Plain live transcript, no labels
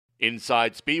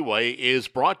Inside Speedway is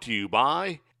brought to you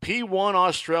by P1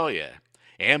 Australia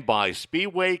and by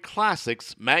Speedway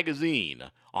Classics magazine,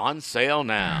 on sale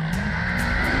now.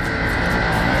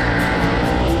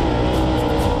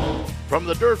 From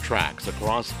the dirt tracks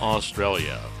across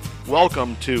Australia,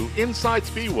 welcome to Inside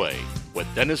Speedway with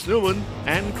Dennis Newman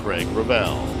and Craig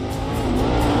Ravel.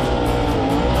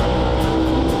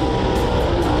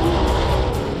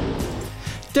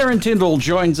 Darren Tindal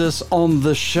joins us on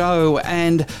the show,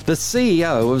 and the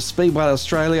CEO of Speedway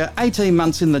Australia, 18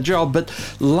 months in the job, but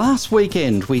last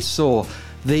weekend we saw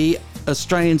the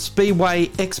Australian Speedway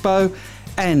Expo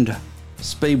and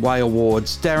Speedway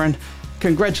Awards. Darren,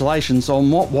 congratulations on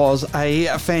what was a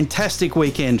fantastic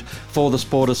weekend for the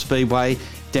sport of Speedway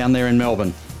down there in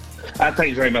Melbourne.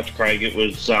 Thanks very much, Craig. It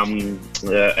was our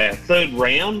third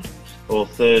round, or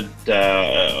third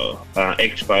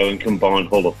Expo and Combined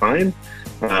Hall of Fame.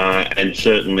 And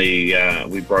certainly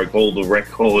we broke all the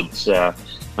records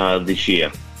this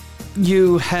year.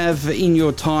 You have, in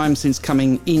your time since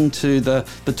coming into the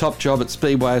top job at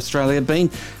Speedway Australia, been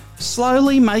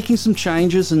slowly making some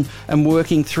changes and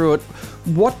working through it.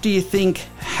 What do you think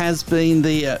has been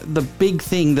the big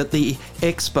thing that the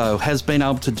Expo has been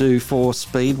able to do for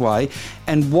Speedway,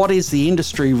 and what is the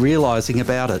industry realising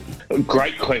about it?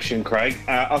 Great question, Craig.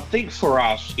 I think for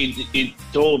us,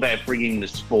 it's all about bringing the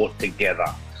sport together.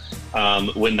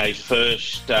 When they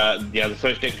first, the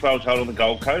first Expo was held on the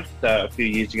Gold Coast a few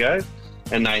years ago,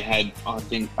 and they had, I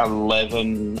think,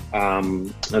 11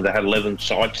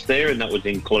 sites there, and that was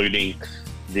including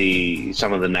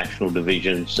some of the national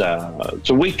divisions. So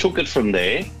we took it from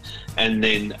there and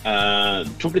then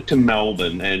took it to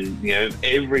Melbourne, and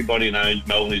everybody knows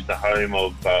Melbourne is the home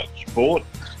of sport,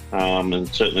 and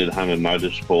certainly the home of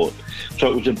motorsport. So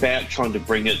it was about trying to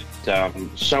bring it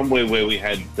somewhere where we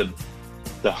had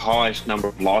the highest number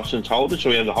of licence holders. So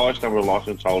we have the highest number of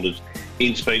licence holders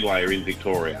in Speedway or in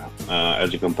Victoria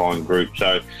as a combined group.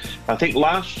 So I think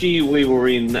last year we were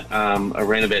in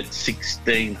around about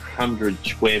 1,600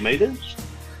 square metres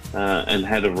and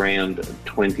had around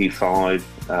 25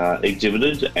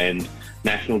 exhibitors and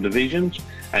national divisions.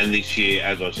 And this year,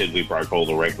 as I said, we broke all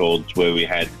the records where we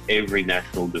had every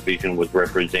national division was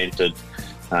represented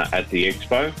at the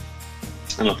Expo.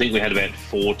 And I think we had about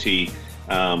 40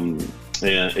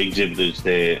 exhibitors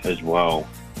there as well.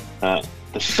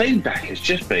 The feedback has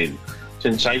just been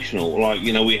sensational.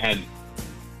 We had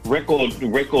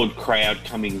record crowd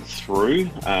coming through,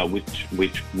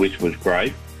 which was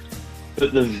great.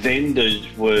 But the vendors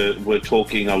were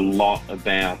talking a lot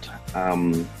about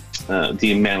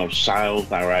the amount of sales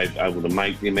they were able to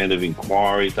make, the amount of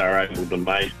inquiries they were able to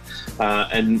make,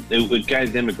 and it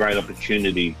gave them a great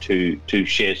opportunity to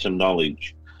share some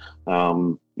knowledge.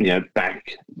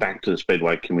 Back to the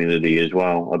Speedway community as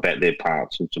well about their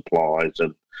parts and supplies,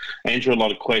 and answer a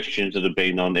lot of questions that have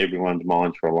been on everyone's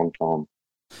minds for a long time.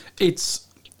 It's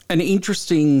an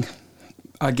interesting,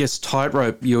 I guess,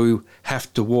 tightrope you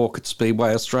have to walk at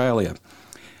Speedway Australia.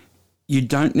 You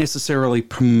don't necessarily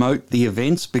promote the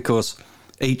events because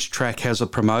each track has a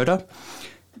promoter.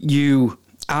 You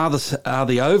are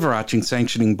the overarching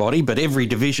sanctioning body, but every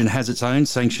division has its own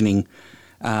sanctioning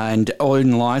and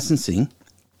own licensing.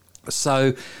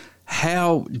 So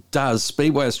how does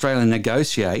Speedway Australia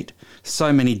negotiate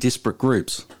so many disparate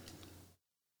groups?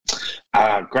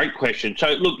 Great question.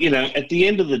 So look, at the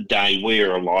end of the day, we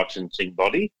are a licensing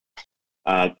body,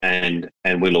 and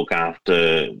we look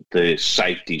after the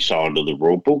safety side of the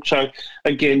rule book. So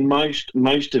again,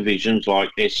 most divisions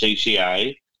like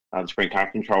SCCA, the Sprint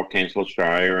Car Control Council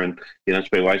Australia, and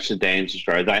Speedway Sedans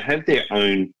Australia, they have their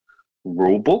own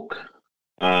rule book.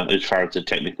 As far as the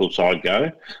technical side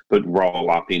go, but roll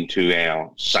up into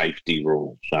our safety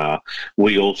rules.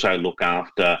 We also look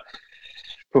after,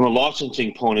 from a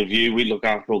licensing point of view, we look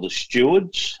after all the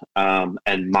stewards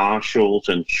and marshals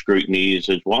and scrutineers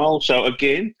as well. So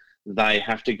again, they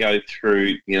have to go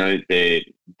through, their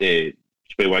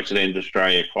Speedway Sedans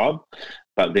Australia club,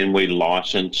 but then we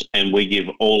license and we give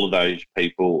all of those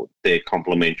people their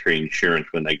complimentary insurance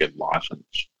when they get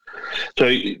licensed.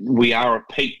 So we are a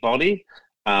peak body.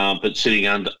 But sitting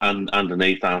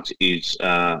underneath us is,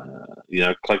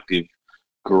 collective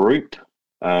group,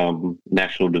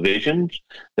 national divisions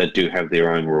that do have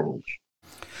their own rules.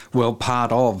 Well,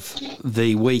 part of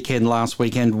the weekend last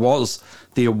weekend was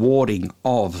the awarding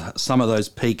of some of those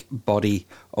peak body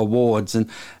awards. And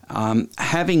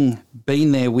having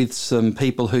been there with some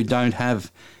people who don't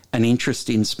have an interest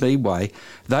in Speedway,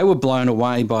 they were blown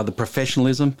away by the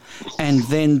professionalism, and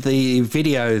then the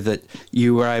video that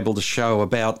you were able to show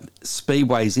about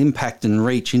Speedway's impact and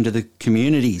reach into the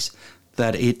communities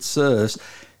that it serves.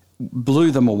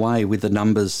 blew them away with the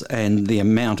numbers and the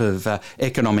amount of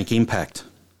economic impact.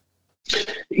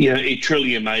 It's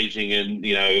truly amazing, and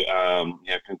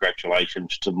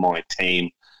congratulations to my team,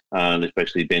 and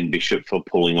especially Ben Bishop for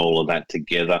pulling all of that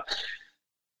together.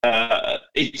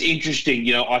 It's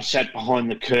interesting, I sat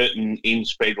behind the curtain in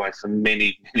Speedway for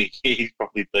many, many years,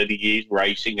 probably 30 years,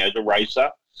 racing as a racer,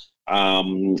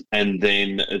 and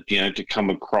then to come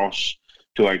across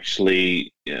to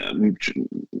actually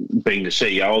being the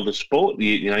CEO of the sport.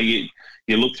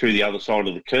 You look through the other side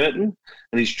of the curtain,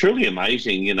 and it's truly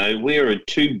amazing. We're a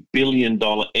 $2 billion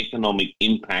economic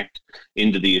impact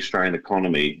into the Australian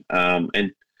economy.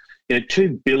 And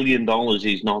 $2 billion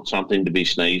is not something to be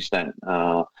sneezed at.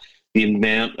 The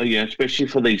amount, especially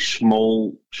for these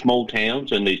small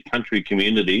towns and these country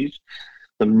communities,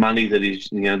 the money that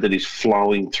is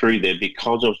flowing through there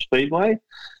because of Speedway.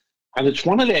 And it's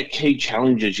one of our key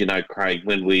challenges, Craig,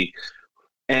 when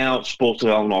our sports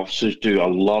development officers do a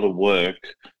lot of work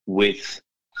with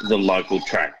the local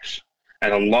tracks.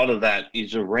 And a lot of that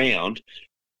is around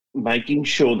making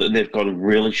sure that they've got a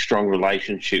really strong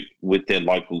relationship with their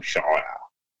local shire.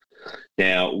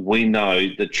 Now, we know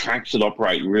the tracks that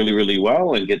operate really, really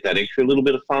well and get that extra little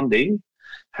bit of funding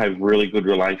have really good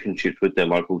relationships with their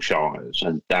local shires,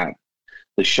 and that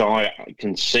the shire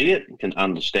can see it, can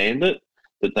understand it,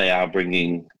 that they are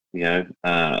bringing,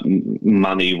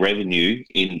 money, revenue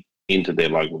into their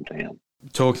local town.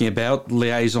 Talking about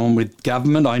liaison with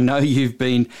government, I know you've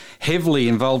been heavily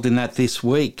involved in that this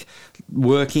week,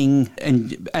 working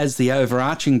and as the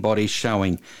overarching body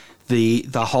showing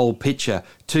the whole picture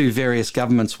to various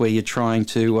governments where you're trying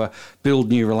to build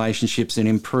new relationships and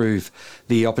improve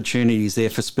the opportunities there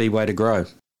for Speedway to grow.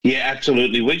 Yeah,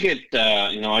 absolutely. We get,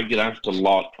 I get asked a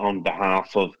lot on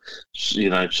behalf of,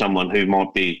 someone who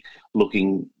might be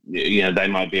looking, they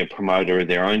might be a promoter of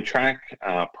their own track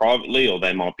privately, or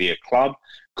they might be a club.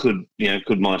 Could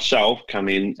myself come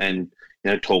in and,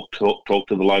 talk to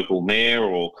the local mayor,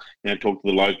 or, talk to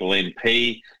the local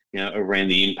MP, around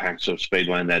the impacts of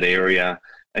Speedway in that area,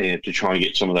 to try and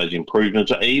get some of those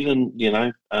improvements, or even,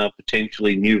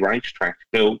 potentially new racetracks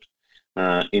built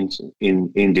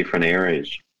in different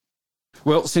areas.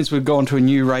 Well, since we've gone to a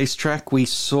new racetrack, we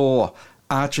saw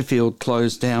Archerfield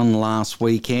close down last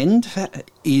weekend.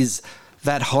 Is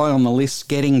that high on the list,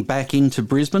 getting back into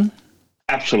Brisbane?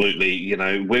 Absolutely.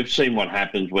 We've seen what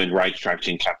happens when racetracks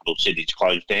in capital cities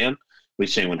close down. We've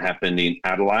seen what happened in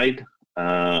Adelaide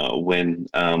when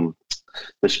the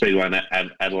Speedway in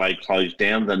Adelaide closed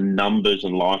down. The numbers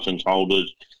and licence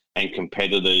holders and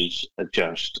competitors are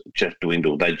just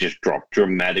dwindled. They just dropped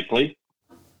dramatically.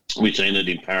 We've seen it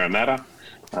in Parramatta.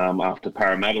 After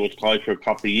Parramatta was closed for a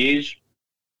couple of years,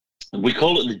 we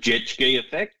call it the jet ski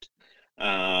effect.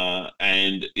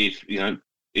 And if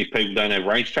people don't have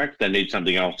racetracks, they need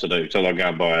something else to do. So they'll go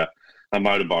and buy a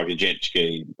motorbike, a jet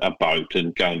ski, a boat,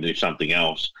 and go and do something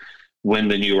else. When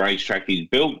the new racetrack is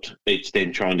built, it's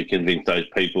then trying to convince those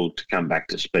people to come back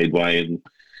to Speedway, and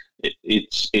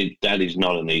that is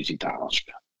not an easy task.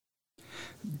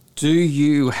 Do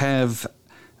you have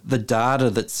the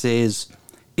data that says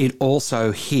it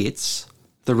also hits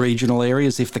the regional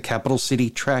areas if the capital city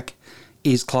track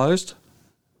is closed?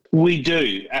 We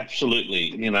do,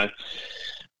 absolutely.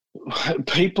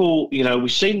 People,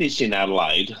 we've seen this in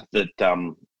Adelaide that,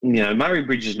 Murray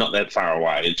Bridge is not that far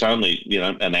away. It's only,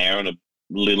 an hour and a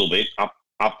little bit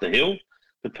up the hill,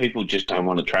 but people just don't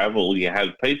want to travel. You have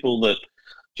people that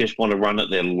just want to run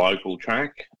at their local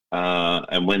track,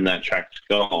 and when that track's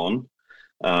gone,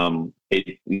 the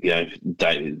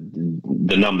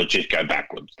numbers just go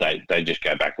backwards. They just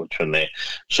go backwards from there.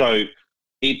 So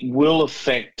it will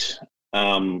affect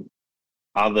other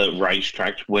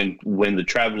racetracks when the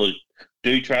travellers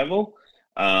do travel.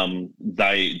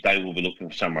 They will be looking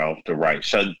for somewhere else to race.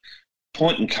 So,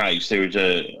 point in case, there is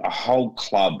a whole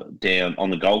club down on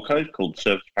the Gold Coast called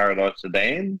Surfers Paradise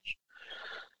Sedans.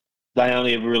 They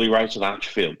only ever really race at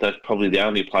Archerfield. That's probably the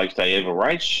only place they ever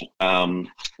race. And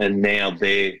now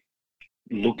they're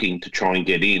looking to try and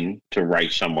get in to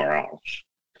race somewhere else,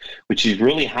 which is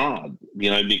really hard,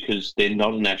 because they're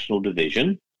not a national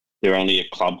division. They're only a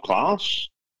club class.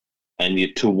 And your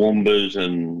Toowoomba's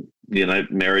and,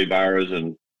 Maryborough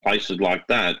and places like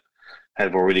that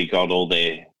have already got all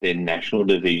their national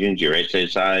divisions, your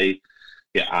SSA,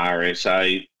 your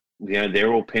RSA,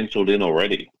 they're all penciled in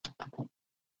already.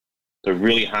 So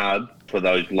really hard for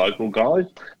those local guys.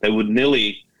 They would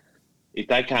nearly, if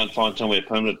they can't find somewhere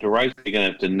permanent to race, they're going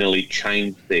to have to nearly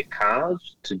change their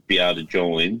cars to be able to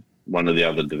join one of the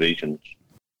other divisions.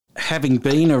 Having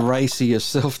been a racer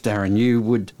yourself, Darren, you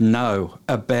would know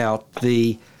about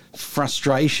the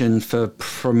frustration for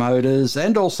promoters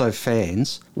and also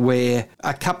fans where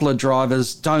a couple of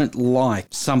drivers don't like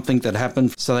something that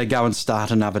happened, so they go and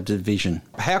start another division.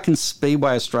 How can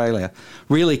Speedway Australia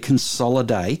really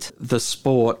consolidate the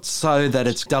sport so that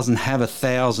it doesn't have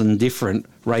 1,000 different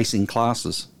racing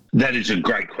classes? That is a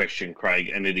great question,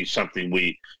 Craig, and it is something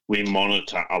we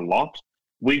monitor a lot.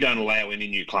 We don't allow any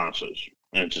new classes,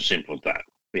 and it's as simple as that.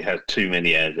 We have too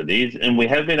many as it is, and we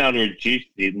have been able to reduce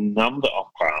the number of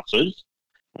classes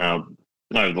over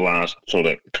the last sort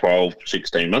of 12,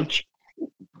 16 months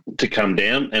to come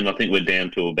down, and I think we're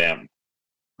down to about,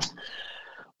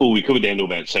 we could be down to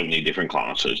about 70 different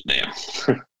classes now.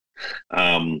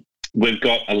 We've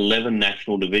got 11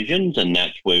 national divisions, and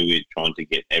that's where we're trying to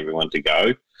get everyone to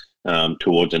go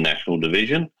towards a national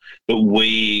division. But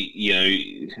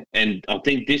and I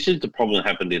think this is the problem that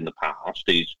happened in the past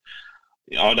is,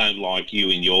 I don't like you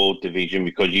in your division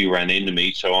because you ran into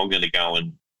me, so I'm going to go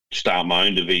and start my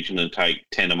own division and take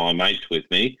 10 of my mates with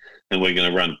me, and we're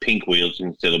going to run pink wheels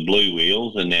instead of blue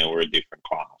wheels, and now we're a different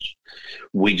class.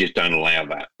 We just don't allow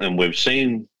that. And we've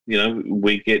seen,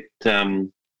 we get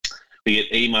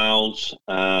emails,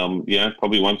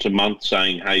 probably once a month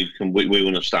saying, hey, we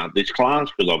want to start this class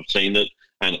because I've seen it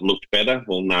and it looks better.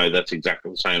 Well, no, that's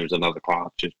exactly the same as another class,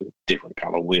 just with different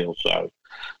colour wheels. So,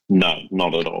 no,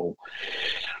 not at all.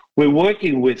 We're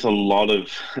working with a lot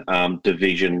of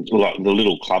divisions, like the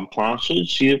little club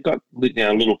classes. You've got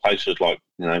little places like,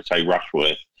 say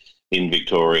Rushworth in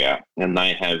Victoria, and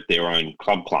they have their own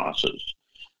club classes.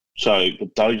 So,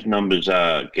 but those numbers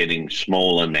are getting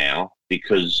smaller now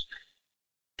because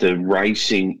the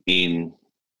racing in,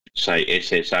 say,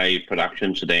 SSA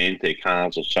production sedans, their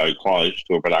cars are so close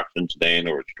to a production sedan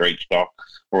or a street stock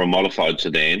or a modified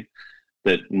sedan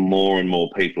that more and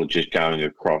more people are just going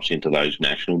across into those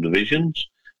national divisions,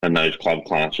 and those club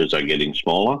classes are getting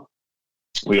smaller.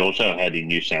 We also had in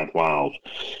New South Wales,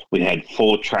 we had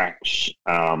 4 tracks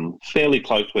fairly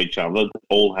close to each other,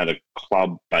 all had a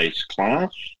club-based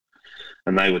class,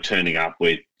 and they were turning up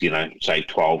with, say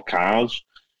 12 cars.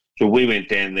 So we went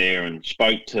down there and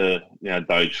spoke to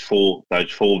those four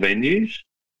venues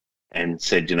and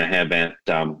said, how about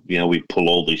we pull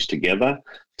all this together.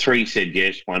 3 said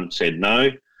yes, 1 said no.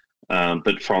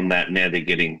 But from that, now they're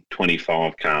getting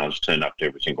 25 cars turned up to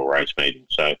every single race meeting.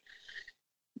 So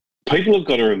people have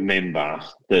got to remember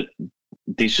that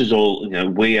this is all,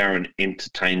 we are an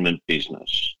entertainment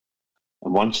business.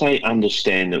 And once they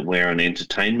understand that we're an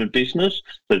entertainment business,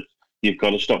 that you've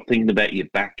got to stop thinking about your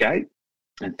back gate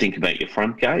and think about your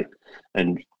front gate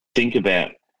and think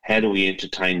about how do we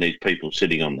entertain these people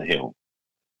sitting on the hill?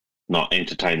 Not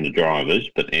entertain the drivers,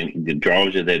 but the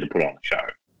drivers are there to put on a show.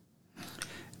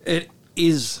 It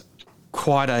is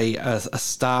quite a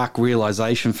stark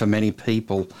realisation for many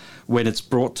people when it's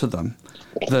brought to them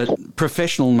that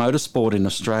professional motorsport in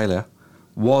Australia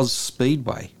was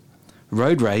speedway.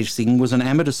 Road racing was an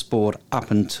amateur sport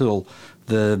up until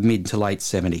the mid to late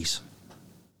 70s.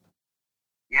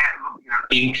 Yeah,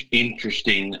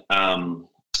 interesting.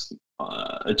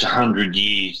 It's 100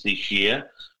 years this year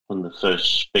from the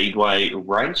first speedway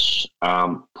race,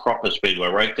 proper speedway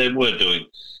race. They were doing,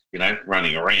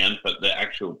 running around, but the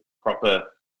actual proper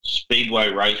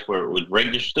speedway race where it was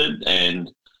registered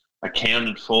and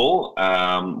accounted for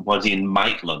was in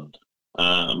Maitland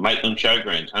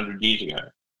Showgrounds 100 years ago.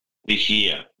 This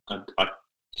year, I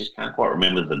just can't quite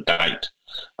remember the date,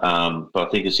 but I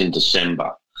think it's in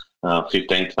December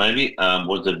 15th maybe,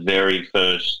 was the very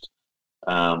first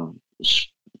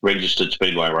registered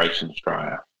speedway race in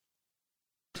Australia.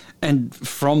 And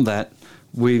from that,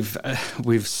 we've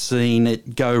seen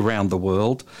it go around the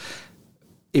world.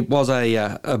 It was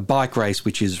a bike race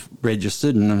which is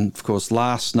registered, and of course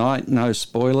last night, no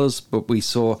spoilers, but we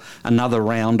saw another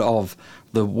round of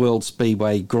the World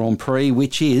Speedway Grand Prix,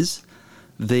 which is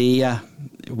the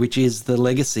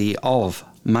legacy of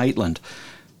Maitland.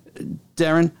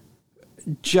 Darren,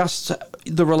 just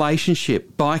the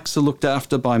relationship. Bikes are looked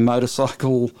after by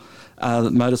Motorcycles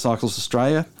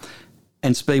Australia,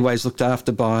 and Speedway's looked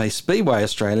after by Speedway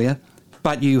Australia,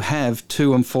 but you have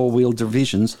 2- and 4-wheel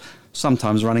divisions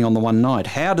sometimes running on the one night.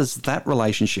 How does that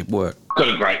relationship work? Got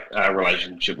a great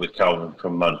relationship with Calvin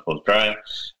from Motorsport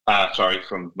Australia.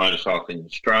 From Motorcycling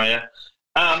Australia.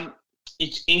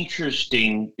 It's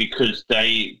interesting because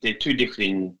they're 2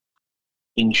 different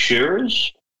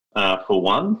insurers, for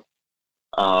one,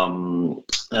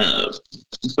 but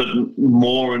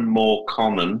more and more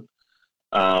common,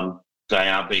 they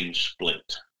are being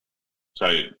split. So,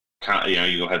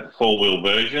 you'll have the 4-wheel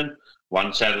version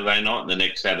one Saturday night, and the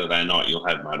next Saturday night you'll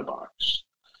have motorbikes.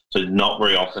 So not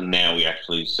very often now we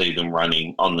actually see them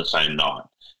running on the same night.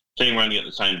 team running at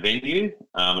the same venue,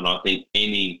 and I think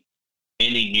any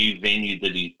new venue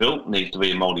that he's built needs to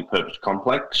be a multi-purpose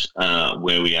complex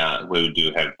where we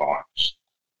do have bikes.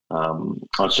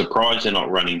 I'm surprised they're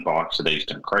not running bikes at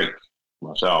Eastern Creek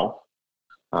myself,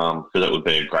 because that would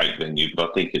be a great venue.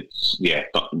 But I think it's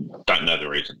don't know the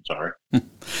reason. Sorry.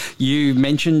 You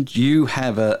mentioned you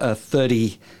have a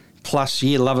 30-plus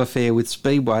year love affair with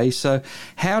Speedway. So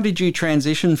how did you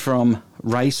transition from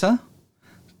racer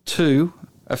to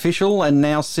official and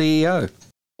now CEO?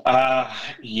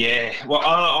 Well,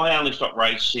 I only stopped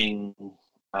racing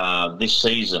this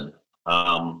season,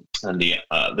 and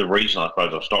the reason I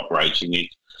suppose I stopped racing is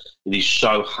it is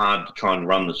so hard to try and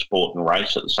run the sport and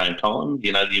race at the same time.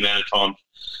 You know, the amount of times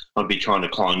I'd be trying to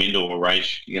climb into a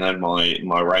race,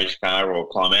 my race car, or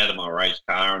climb out of my race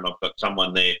car, and I've got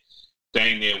someone there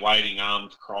standing there waiting,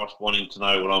 arms crossed, wanting to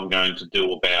know what I'm going to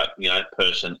do about,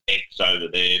 person X over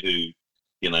there who,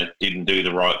 didn't do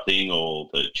the right thing, or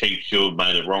the chief steward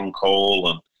made a wrong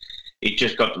call. And it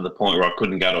just got to the point where I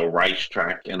couldn't go to a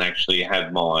racetrack and actually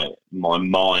have my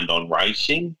mind on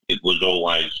racing. It was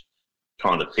always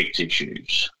trying to fix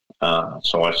issues.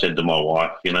 So I said to my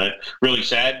wife, really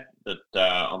sad that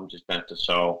I'm just going to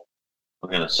sell. I'm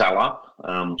going to sell up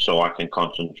so I can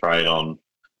concentrate on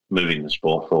moving the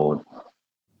sport forward.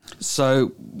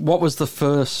 So what was the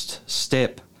first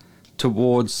step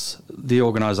towards the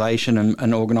organisation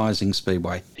and organising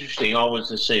Speedway? Interesting. I was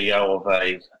the CEO of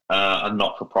a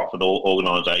not-for-profit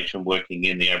organisation working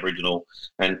in the Aboriginal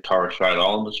and Torres Strait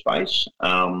Islander space.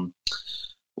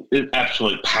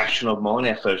 Absolute passion of mine,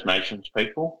 our First Nations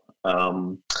people.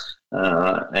 And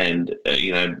our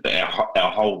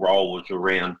whole role was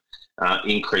around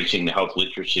increasing the health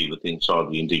literacy inside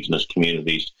the Indigenous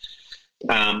communities.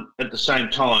 At the same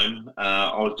time,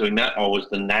 I was doing that. I was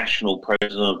the national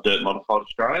president of Dirt Modified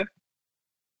Australia.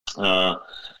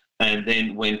 And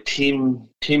then when Tim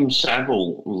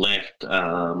Saville left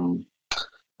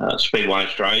Speedway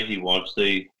Australia, he was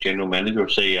the general manager or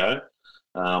CEO.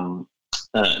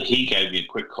 He gave me a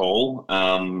quick call,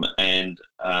 and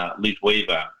Liz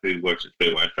Weaver, who works at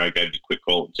Speedway Australia, gave me a quick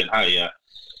call and said, "Hey,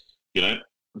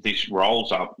 this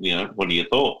rolls up. What are your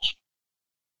thoughts?"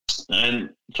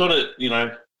 And sort of,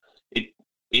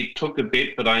 it took a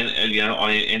bit, but I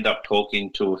end up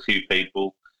talking to a few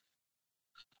people.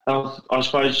 I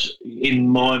suppose in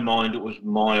my mind, it was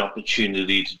my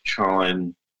opportunity to try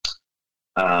and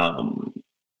on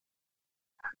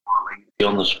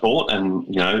the sport, and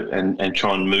and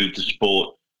try and move the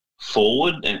sport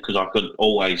forward, and because I could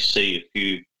always see a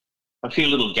few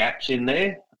little gaps in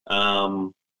there,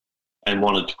 and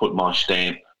wanted to put my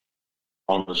stamp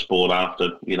on the sport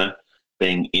after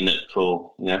being in it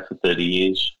for 30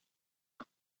 years.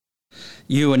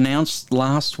 You announced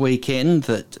last weekend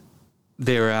that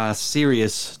there are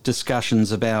serious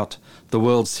discussions about the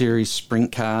World Series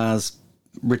Sprintcars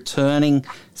returning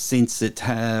since it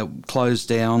closed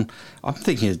down. I'm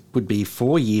thinking it would be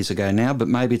 4 years ago now, but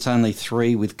maybe it's only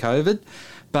 3 with COVID.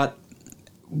 But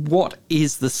what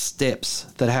is the steps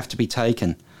that have to be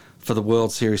taken for the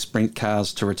World Series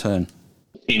Sprintcars to return?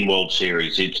 In World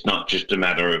Series, it's not just a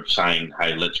matter of saying,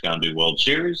 "Hey, let's go and do World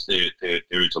Series." There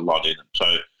is a lot in it.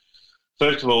 So,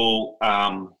 first of all,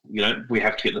 we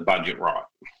have to get the budget right.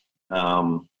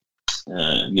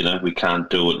 We can't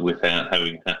do it without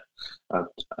having a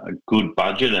good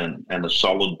budget and a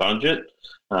solid budget,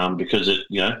 because it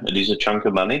is a chunk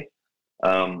of money.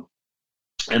 And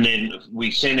then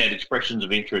we send out expressions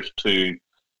of interest to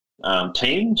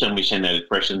teams, and we send out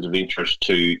expressions of interest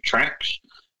to tracks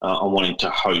on wanting to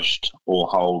host or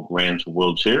hold rounds of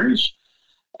World Series.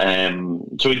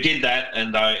 So we did that,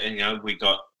 and we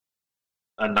got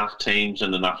enough teams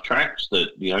and enough tracks that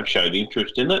showed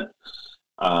interest in it.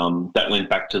 That went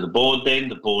back to the board. Then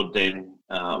the board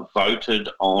voted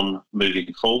on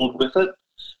moving forward with it.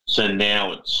 So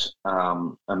now it's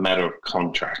a matter of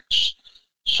contracts.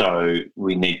 So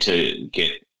we need to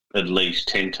get at least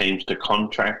 10 teams to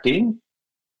contract in,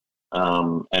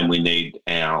 and we need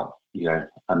our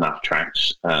enough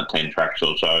tracks, 10 tracks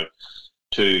or so,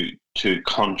 to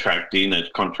contract in as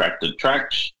contracted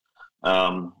tracks.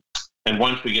 And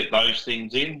once we get those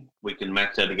things in, we can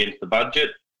match that against the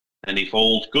budget. And if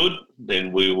all's good,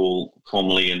 then we will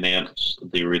formally announce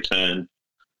the return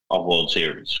of World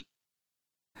Series.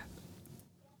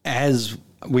 As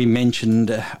we mentioned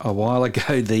a while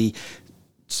ago, the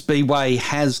Speedway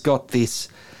has got this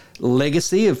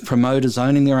legacy of promoters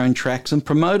owning their own tracks, and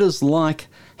promoters like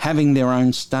having their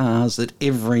own stars at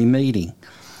every meeting.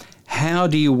 How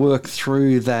do you work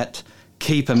through that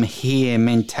keep 'em here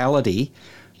mentality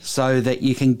so that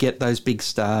you can get those big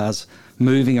stars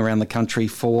moving around the country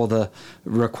for the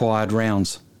required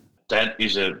rounds? That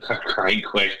is a great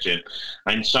question,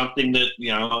 and something that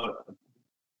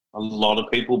a lot of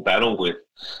people battle with.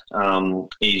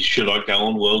 Is should I go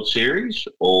on World Series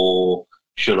or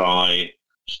should I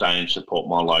stay and support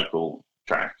my local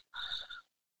track?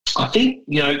 I think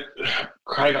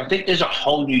Craig. I think there's a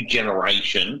whole new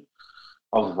generation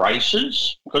of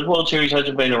racers because World Series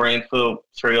hasn't been around for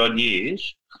 3 odd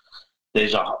years.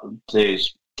 There's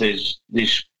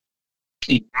this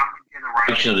young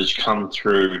generation that's come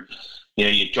through,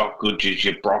 your Jock Goodges,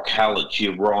 your Brock Halletts,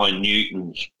 your Ryan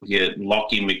Newtons, your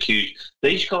Lockie McHughes.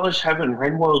 These guys haven't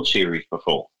ran World Series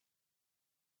before.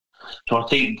 So I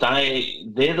think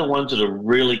they're the ones that are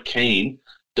really keen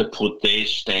to put their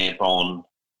stamp on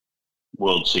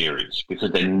World Series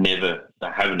because they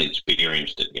haven't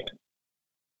experienced it yet.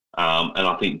 And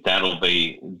I think that'll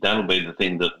be the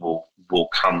thing that will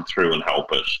come through and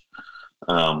help us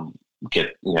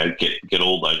get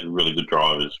all those really good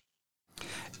drivers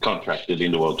contracted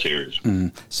into World Series.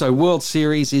 So World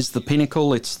Series is the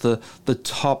pinnacle. It's the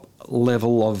top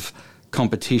level of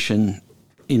competition,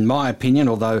 in my opinion,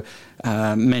 although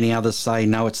many others say,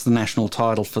 no, it's the national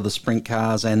title for the sprint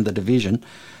cars and the division.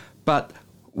 But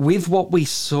with what we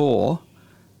saw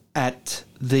at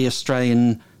the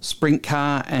Australian Sprint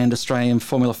Car and Australian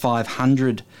Formula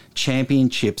 500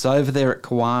 championships over there at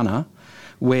Kawana,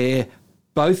 where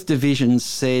both divisions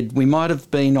said we might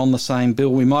have been on the same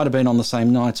bill, we might have been on the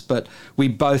same nights, but we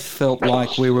both felt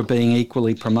like we were being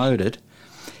equally promoted.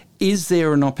 Is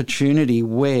there an opportunity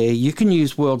where you can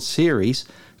use World Series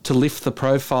to lift the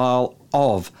profile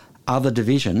of other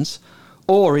divisions,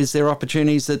 or is there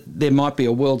opportunities that there might be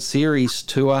a World Series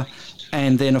tour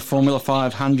and then a Formula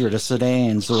 500, a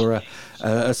sedans, or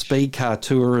a speed car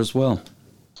tour as well?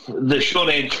 The short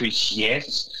answer is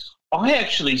yes. I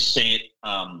actually see it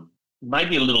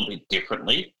maybe a little bit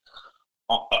differently.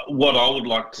 What I would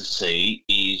like to see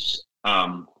is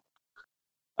a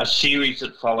series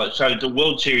that follows. So the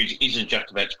World Series isn't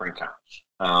just about sprint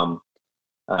cars.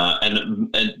 And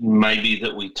maybe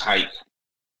that we take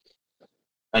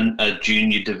a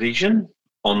junior division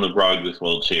on the road with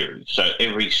World Series. So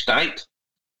every state's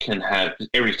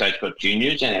got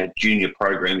juniors, and our junior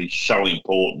program is so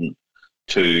important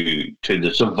to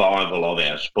the survival of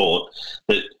our sport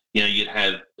that you'd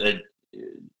have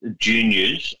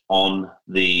juniors on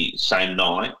the same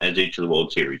night as each of the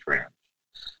World Series rounds,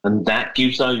 and that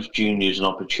gives those juniors an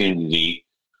opportunity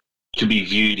to be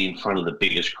viewed in front of the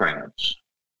biggest crowds,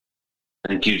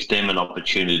 and gives them an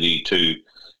opportunity to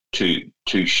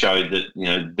show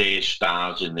that they're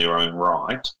stars in their own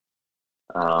right,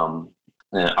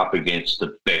 up against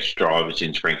the best drivers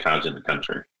in sprint cars in the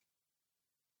country.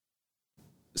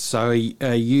 So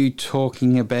are you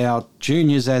talking about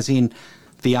juniors as in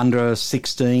the under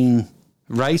 16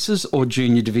 races, or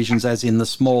junior divisions as in the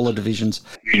smaller divisions?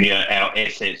 Junior, our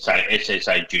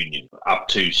SSA junior, up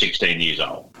to 16 years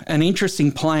old. An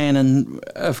interesting plan, and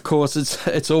of course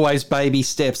it's always baby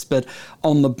steps, but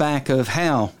on the back of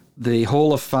how the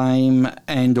Hall of Fame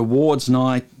and awards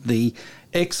night, the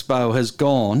Expo has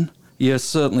gone, you're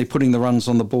certainly putting the runs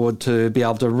on the board to be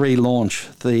able to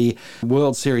relaunch the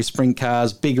World Series Sprint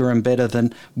Cars bigger and better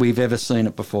than we've ever seen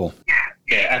it before.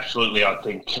 Yeah, absolutely. I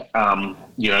think,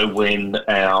 when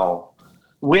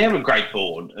we have a great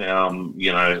board, and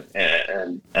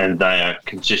they are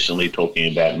consistently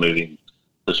talking about moving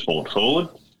the sport forward.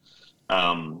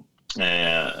 I've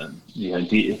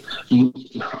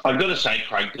got to say,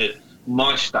 Craig, that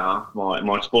my staff,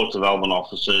 my sports development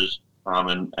officers,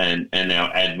 and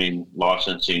our admin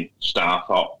licensing staff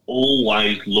are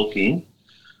always looking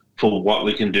for what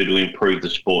we can do to improve the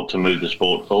sport, to move the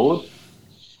sport forward.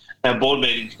 Our board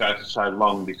meetings go for so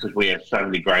long because we have so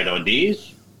many great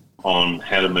ideas on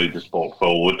how to move the sport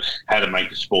forward, how to make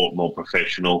the sport more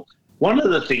professional. One of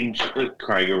the things,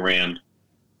 Craig, around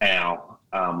our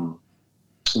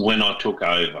when I took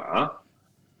over,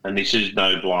 and this is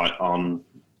no blight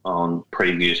on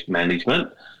previous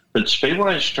management, but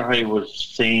Speedway Australia was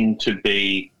seen to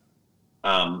be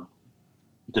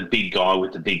the big guy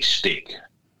with the big stick.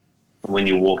 When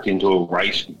you walk into a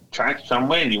race track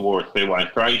somewhere and you wore a Speedway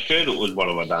Australia shirt, it was, what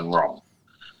have I done wrong?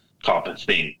 Type of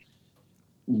thing.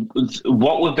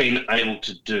 What we've been able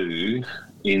to do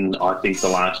in, I think, the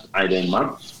last 18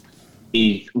 months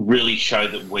is really show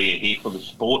that we are here for the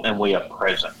sport and we are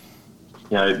present.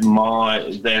 Their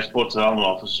sports development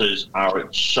officers are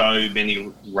at so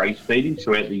many race meetings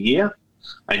throughout the year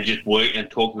and just work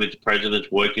and talk with the presidents,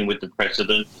 working with the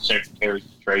president, the secretaries,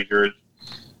 the treasurers,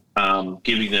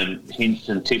 giving them hints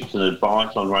and tips and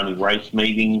advice on running race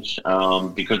meetings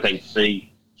because they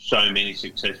see so many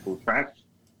successful tracks.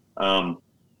 I'm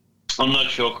not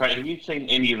sure, Craig, have you seen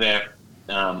any of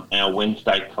our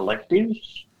Wednesday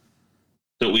collectives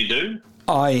that we do?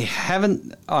 I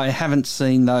haven't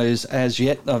seen those as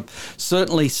yet. I've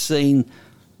certainly seen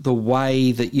the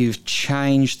way that you've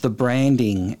changed the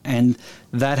branding, and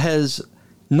that has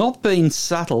not been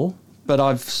subtle, but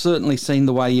I've certainly seen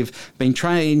the way you've been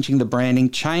changing the branding,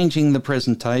 changing the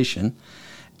presentation,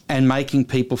 and making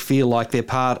people feel like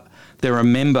they're a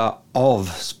member of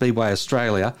Speedway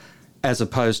Australia, as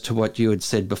opposed to what you had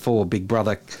said before, Big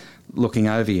Brother looking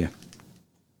over you.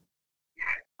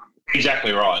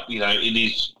 Exactly right. You know, it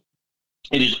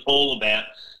is all about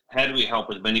how do we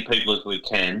help as many people as we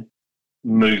can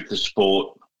move the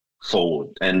sport forward.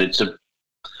 And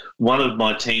one of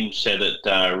my team said it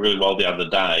really well the other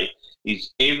day,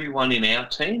 is everyone in our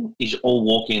team is all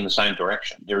walking in the same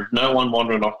direction. There is no one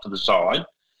wandering off to the side.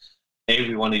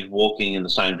 Everyone is walking in the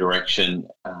same direction,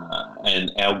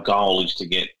 and our goal is to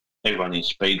get everyone in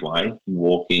Speedway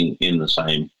walking in the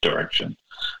same direction,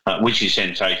 which is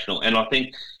sensational. And I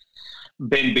think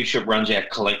Ben Bishop runs our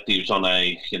collectives on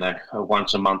a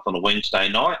once a month on a Wednesday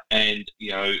night, and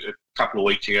a couple of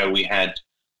weeks ago we had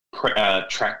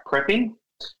track prepping.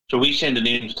 So we send an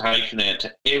invitation out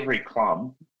to every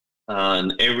club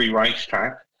and every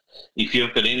racetrack. If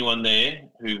you've got anyone there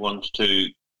who wants to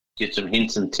get some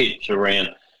hints and tips around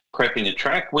prepping a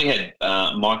track, we had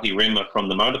Mikey Rimmer from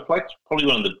the Motorplex, probably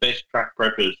one of the best track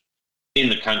preppers in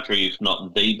the country, if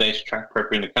not the best track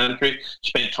prepper in the country.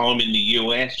 Spent time in the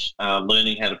US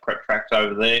learning how to prep tracks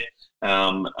over there.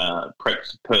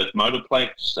 Prepped Perth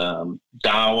Motorplex,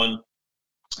 Darwin.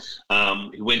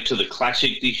 He went to the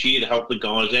Classic this year to help the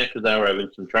guys out because they were having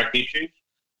some track issues.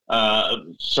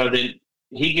 So then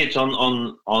he gets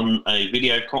on a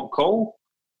video call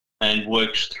and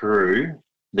works through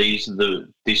this is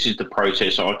the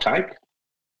process I take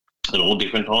at all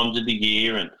different times of the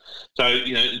year. And so,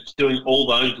 it's doing all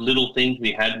those little things.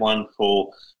 We had one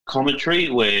for commentary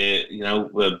where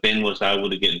Ben was able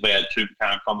to get about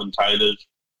supercar commentators,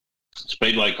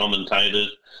 speedway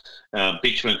commentators,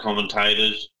 bitumen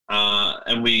commentators,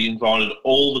 and we invited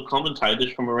all the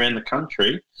commentators from around the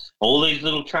country, all these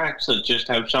little tracks that just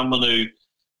have someone who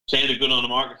sounded good on a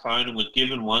microphone and was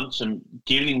given once, and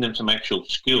giving them some actual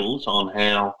skills on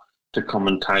how to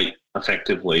commentate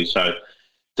effectively. So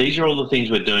these are all the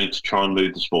things we're doing to try and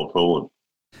move the sport forward.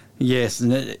 Yes,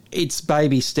 and it's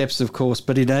baby steps, of course,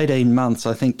 but in 18 months,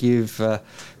 I think you've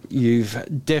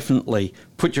definitely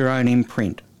put your own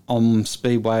imprint on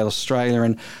Speedway Australia,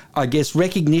 and I guess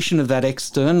recognition of that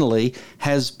externally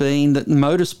has been that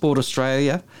Motorsport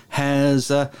Australia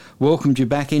has welcomed you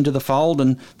back into the fold,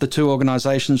 and the two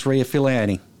organisations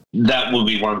reaffiliating. That will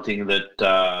be one thing that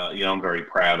I'm very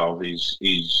proud of is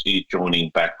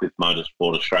joining back with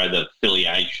Motorsport Australia. The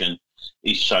affiliation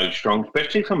is so strong,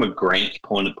 especially from a grants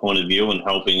point of view, and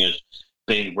helping us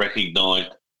being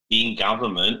recognised in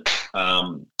government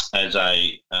as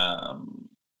a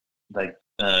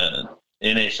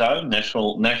NSO,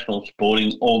 National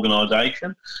Sporting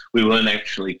Organisation. We weren't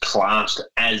actually classed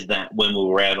as that when we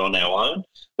were out on our own,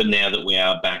 but now that we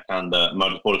are back under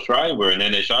Motorsport Australia, we're an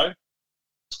NSO.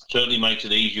 Certainly makes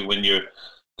it easier when you're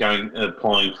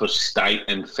applying for state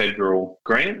and federal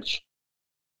grants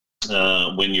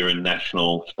when you're a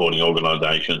national sporting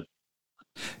organisation.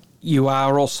 You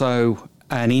are also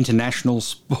an international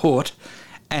sport,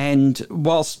 and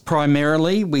whilst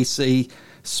primarily we see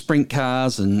sprint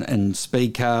cars and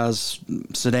speed cars,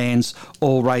 sedans,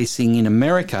 all racing in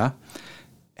America,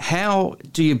 how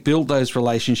do you build those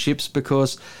relationships?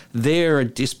 Because they're a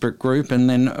disparate group, and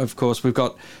then, of course, we've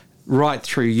got right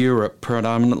through Europe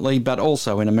predominantly, but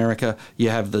also in America you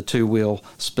have the two-wheel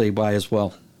speedway as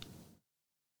well.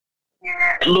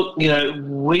 Look,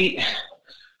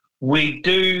 we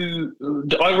do.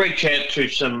 I reach out to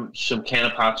some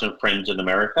counterparts and friends in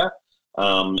America,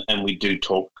 and we do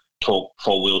talk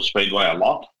four-wheel speedway a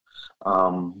lot,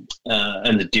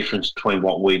 and the difference between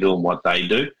what we do and what they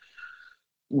do.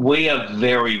 We are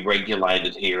very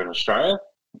regulated here in Australia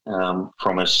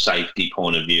from a safety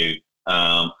point of view.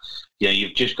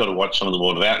 You've just got to watch some of the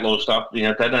World of Outlaw stuff. They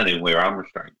don't even wear arm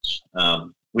restraints,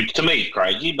 which to me is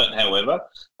crazy, but however,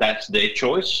 that's their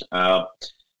choice.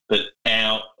 But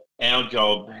our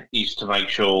job is to make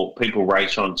sure people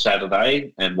race on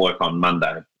Saturday and work on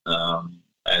Monday.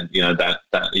 And that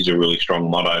is a really strong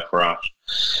motto for us.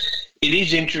 It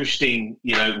is interesting,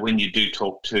 when you do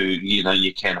talk to,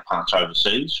 your counterparts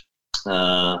overseas,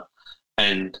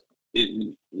 and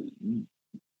in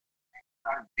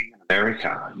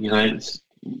America,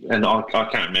 and I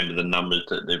can't remember the numbers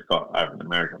that they've got over in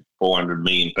America, 400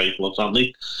 million people or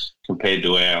something, compared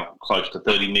to our close to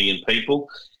 30 million people.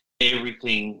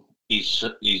 Everything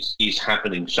is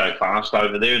happening so fast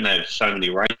over there, and they have so many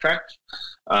racetracks.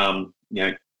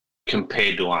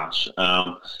 Compared to us,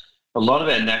 a lot of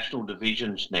our national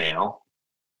divisions now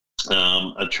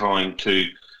are trying to,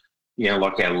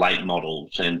 like our late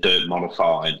models and dirt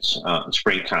modifieds,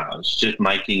 sprint cars, just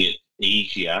making it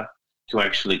easier to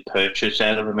actually purchase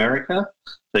out of America.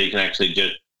 So you can actually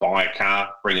just buy a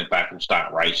car, bring it back and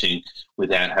start racing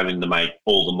without having to make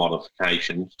all the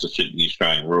modifications to suit the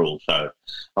Australian rules. So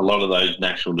a lot of those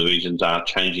national divisions are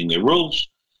changing their rules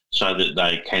so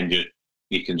that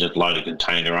you can just load a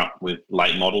container up with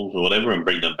late models or whatever and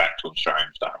bring them back to Australia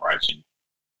and start racing.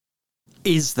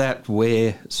 Is that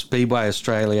where Speedway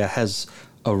Australia has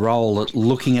a role at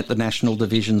looking at the national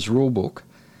division's rulebook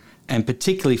and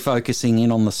particularly focusing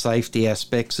in on the safety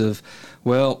aspects of,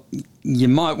 well, you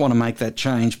might want to make that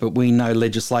change, but we know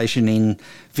legislation in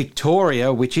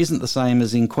Victoria, which isn't the same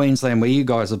as in Queensland where you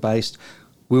guys are based,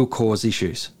 will cause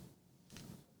issues?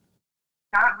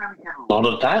 Can't really get a lot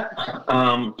of that.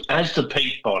 As the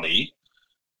peak body,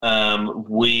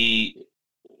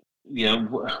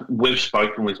 we've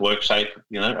spoken with WorkSafe,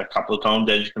 a couple of times,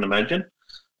 as you can imagine,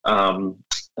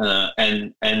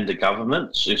 and the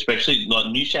governments, especially like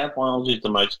New South Wales is the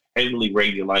most heavily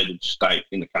regulated state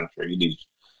in the country. It is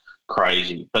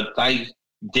crazy, but they've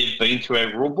been through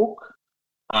our rule book,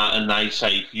 and they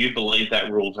say if you believe that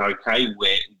rule's okay,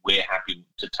 we're happy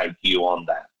to take you on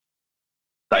that.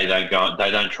 They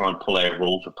don't try and pull our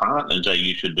rules apart and say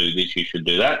you should do this, you should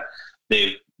do that.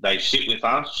 They sit with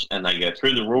us and they go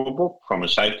through the rule book from a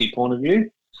safety point of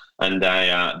view, and they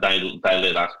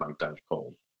let us make those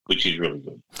calls, which is really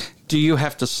good. Do you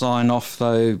have to sign off,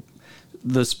 though,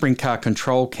 the Sprint Car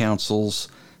Control Council's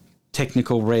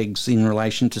technical regs in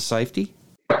relation to safety?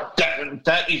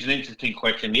 That is an interesting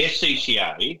question. The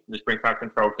SCCA, the Sprint Car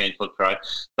Control Council,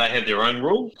 they have their own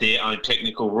rules, their own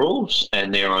technical rules,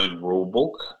 and their own rule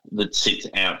book that sits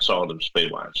outside of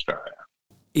Speedway Australia.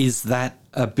 Is that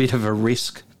a bit of a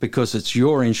risk because it's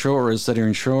your insurers that are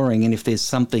insuring, and if there's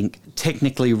something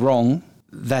technically wrong,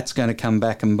 that's going to come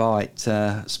back and bite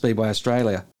Speedway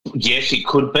Australia? Yes, it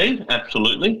could be,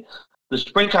 absolutely. The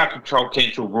Sprint Car Control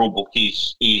Council rulebook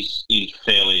is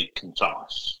fairly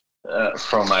concise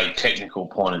from a technical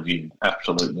point of view,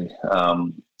 absolutely.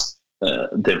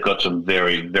 They've got some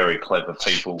very, very clever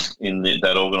people in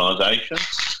that organisation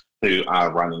who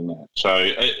are running that. So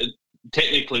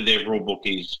technically their rulebook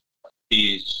is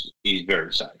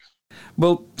very safe.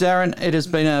 Well, Darren, it has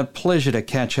been a pleasure to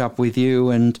catch up with you,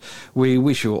 and we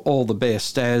wish you all the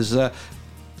best, as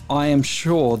I am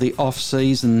sure the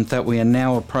off-season that we are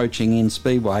now approaching in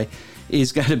Speedway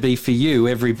is going to be for you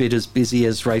every bit as busy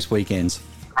as race weekends.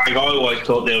 Craig, I always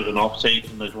thought there was an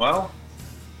off-season as well,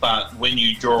 but when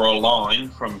you draw a line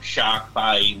from Shark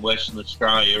Bay in Western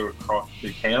Australia across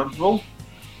to Townsville,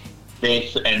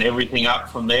 and everything up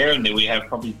from there, and then we have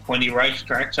probably 20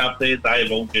 racetracks up there,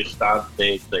 they've all just started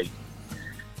their season.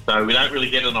 So we don't really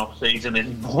get an off-season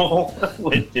anymore.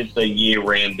 It's just a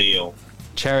year-round deal.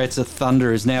 Chariots of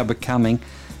Thunder is now becoming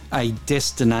a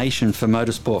destination for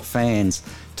motorsport fans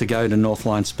to go to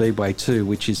Northline Speedway too,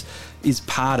 which is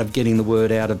part of getting the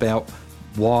word out about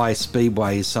why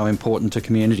Speedway is so important to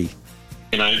community.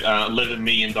 $11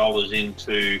 million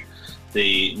into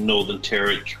the Northern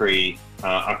Territory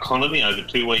economy over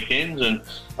 2 weekends, and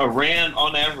around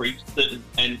on average,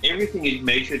 and everything is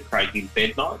measured, Craig, in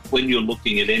bed nights. When you're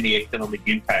looking at any economic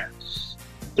impact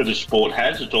that a sport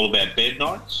has, it's all about bed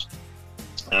nights,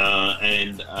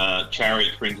 and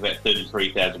Chariots brings about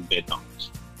 33,000 bed nights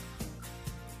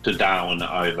to Darwin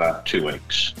over 2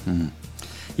 weeks.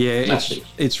 Yeah,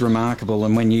 it's remarkable,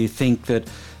 and when you think that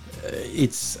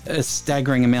it's a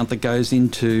staggering amount that goes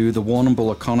into the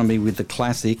Warrnambool economy with the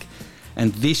Classic,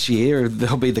 and this year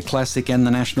there'll be the Classic and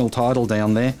the national title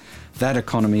down there. That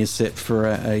economy is set for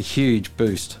a huge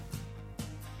boost.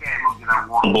 Yeah,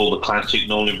 Warrnambool, the Classic,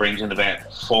 normally brings in about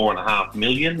 4.5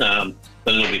 million,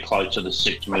 but it'll be closer to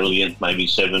 6 million, maybe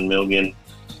 7 million,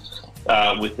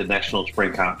 with the national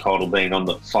sprint car title being on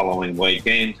the following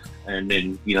weekend, and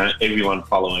then everyone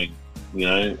following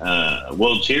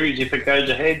World Series, if it goes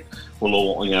ahead, will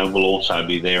also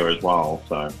be there as well.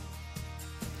 So,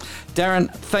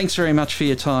 Darren, thanks very much for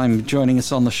your time joining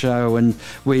us on the show, and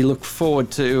we look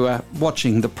forward to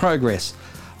watching the progress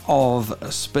of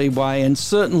Speedway, and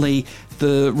certainly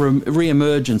the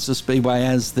re-emergence of Speedway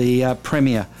as the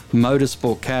premier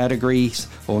motorsport categories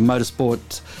or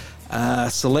motorsport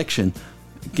selection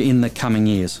in the coming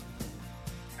years.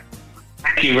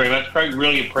 Thank you very much, Craig.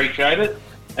 Really appreciate it.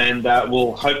 And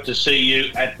we'll hope to see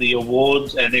you at the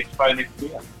awards and expo next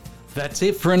year. That's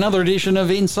it for another edition of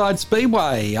Inside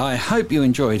Speedway. I hope you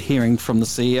enjoyed hearing from the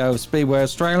CEO of Speedway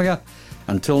Australia.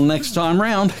 Until next time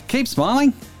round, keep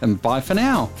smiling and bye for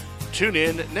now. Tune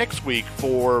in next week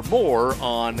for more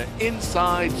on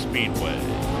Inside Speedway.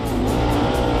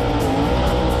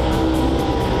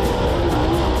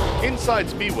 Inside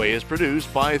Speedway is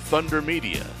produced by Thunder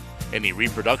Media. Any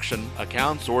reproduction,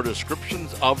 accounts, or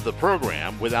descriptions of the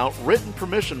program without written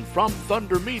permission from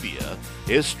Thunder Media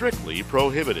is strictly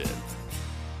prohibited.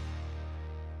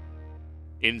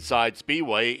 Inside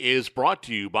Speedway is brought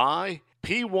to you by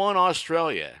P1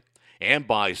 Australia and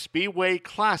by Speedway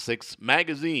Classics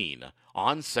magazine,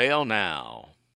 on sale now.